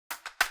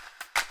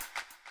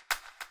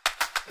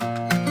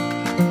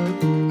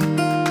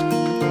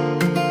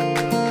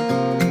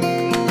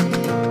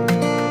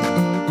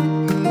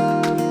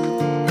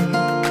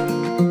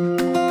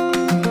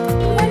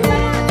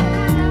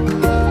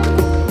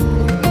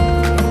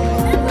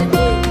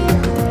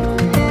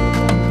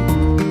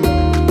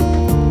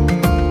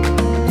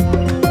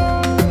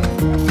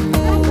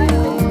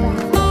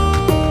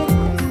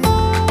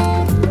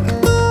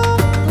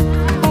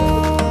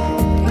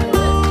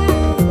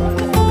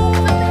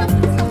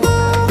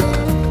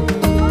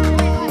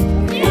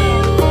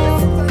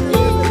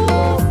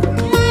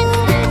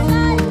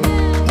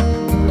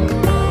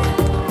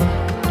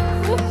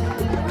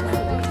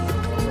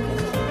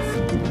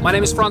My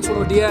name is Francois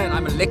Odia and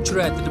I'm a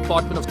lecturer at the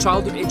Department of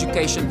Childhood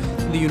Education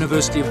in the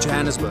University of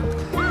Johannesburg.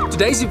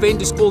 Today's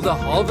event is called the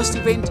Harvest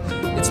Event.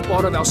 It's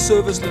part of our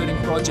service learning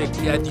project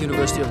here at the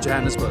University of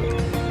Johannesburg.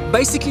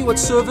 Basically what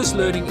service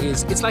learning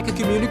is, it's like a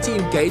community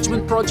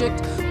engagement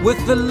project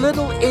with the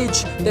little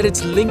edge that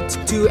it's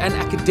linked to an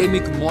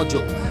academic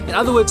module. In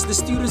other words, the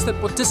students that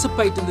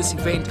participate in this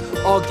event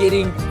are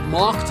getting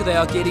marked, they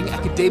are getting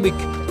academic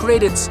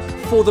credits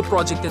for the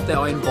project that they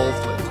are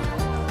involved with.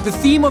 The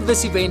theme of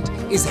this event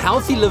is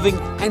healthy living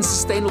and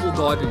sustainable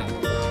gardening.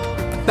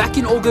 Back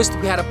in August,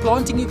 we had a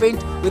planting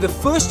event where the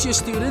first year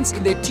students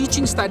in their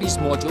teaching studies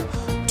module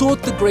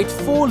taught the grade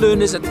 4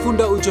 learners at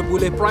Funda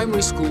Ujabule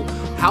Primary School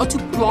how to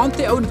plant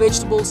their own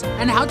vegetables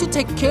and how to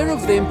take care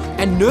of them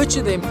and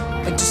nurture them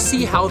and to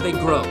see how they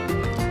grow.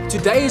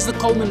 Today is the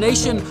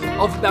culmination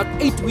of about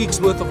 8 weeks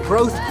worth of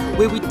growth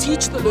where we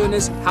teach the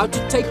learners how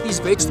to take these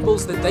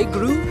vegetables that they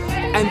grew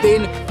and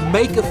then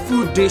make a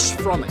food dish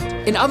from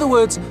it. In other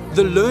words,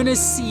 the learners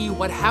see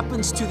what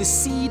happens to the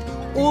seed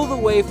all the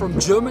way from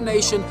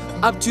germination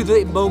up to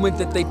the moment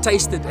that they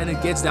taste it and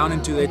it gets down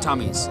into their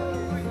tummies.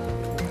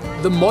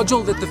 The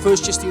module that the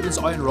first year students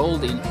are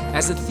enrolled in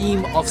has a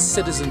theme of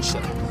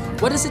citizenship.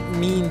 What does it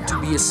mean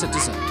to be a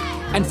citizen?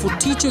 And for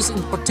teachers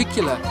in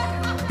particular,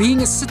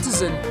 being a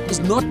citizen is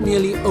not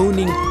merely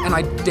owning an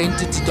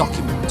identity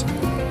document.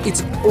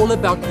 It's all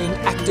about being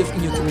active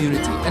in your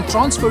community and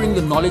transferring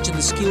the knowledge and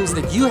the skills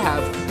that you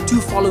have to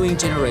following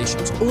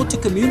generations or to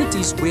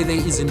communities where there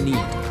is a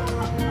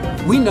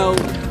need. We know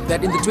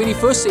that in the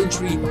 21st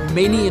century,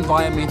 many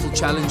environmental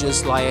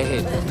challenges lie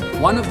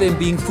ahead, one of them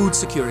being food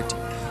security.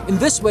 In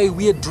this way,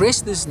 we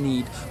address this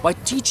need by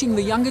teaching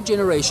the younger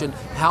generation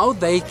how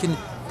they can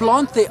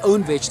plant their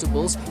own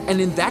vegetables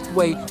and in that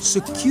way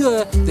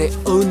secure their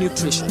own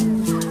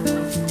nutrition.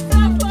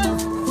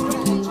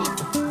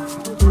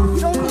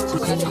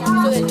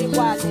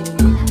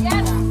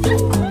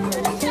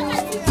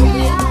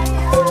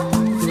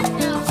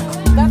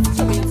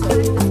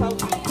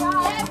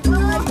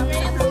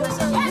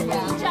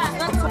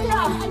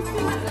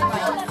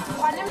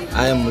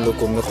 I am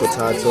Loko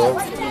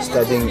Mekhotato,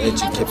 studying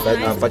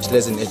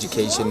bachelor's in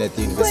education at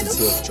the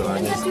University of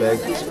Johannesburg,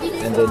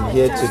 and then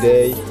here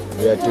today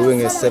we are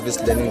doing a service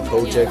learning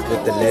project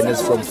with the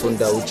learners from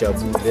Funda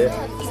Ujabule,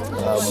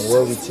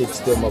 where we teach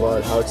them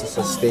about how to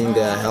sustain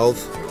their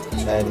health.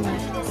 And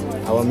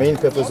our main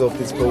purpose of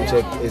this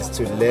project is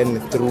to learn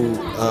through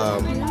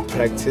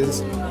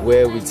practice,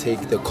 where we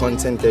take the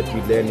content that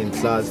we learn in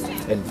class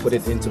and put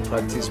it into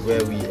practice,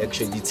 where we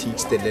actually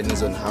teach the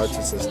learners on how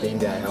to sustain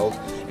their health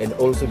and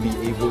also be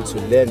able to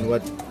learn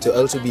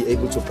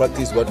to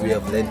practice what we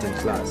have learned in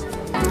class.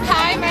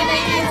 Hi, my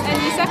name is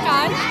Anissa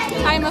Khan.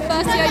 I'm a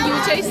first year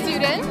UJ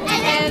student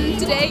and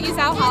today is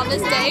our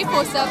harvest day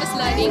for service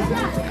learning.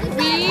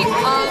 We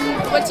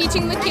were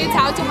teaching the kids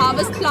how to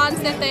harvest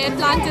plants that they had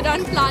planted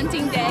on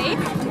planting day,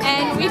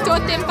 and we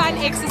taught them fun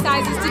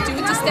exercises to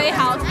do to stay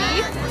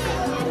healthy.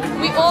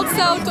 We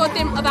also taught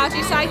them about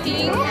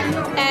recycling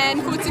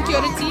and food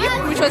security,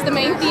 which was the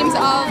main themes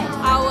of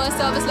our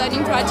service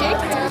learning project.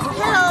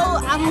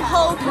 Hello, I'm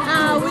Hope.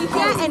 We're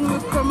here and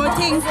we're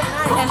promoting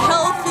a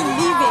healthy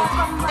living,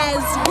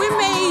 as we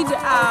made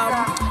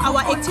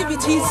our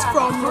activities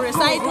from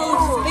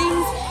recycled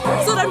things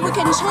so that we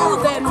can show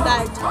them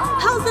that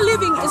healthy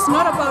living is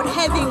not about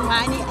having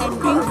money and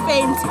being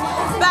fancy,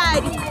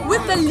 but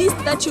with the least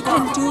that you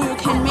can do, you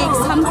can make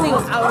something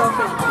out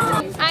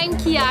of it. I'm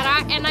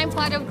Kiara and I'm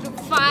part of Group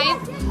 5.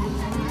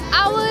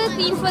 Our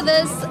theme for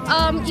this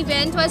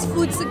event was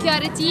food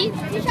security.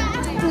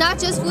 Not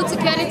just food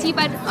security,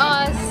 but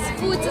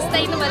food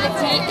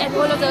sustainability and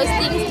all of those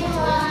things.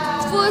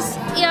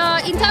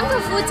 In terms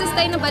of food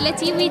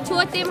sustainability, we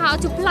taught them how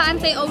to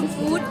plant their own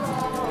food.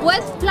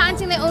 With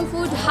planting their own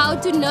food, how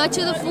to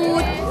nurture the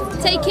food,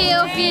 take care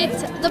of it,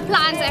 the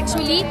plants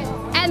actually.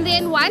 And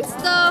then once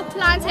the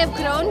plants have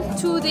grown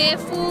to their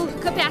full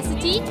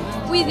capacity,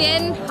 we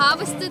then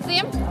harvested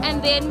them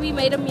and then we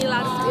made a meal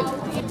out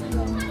of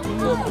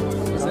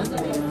them.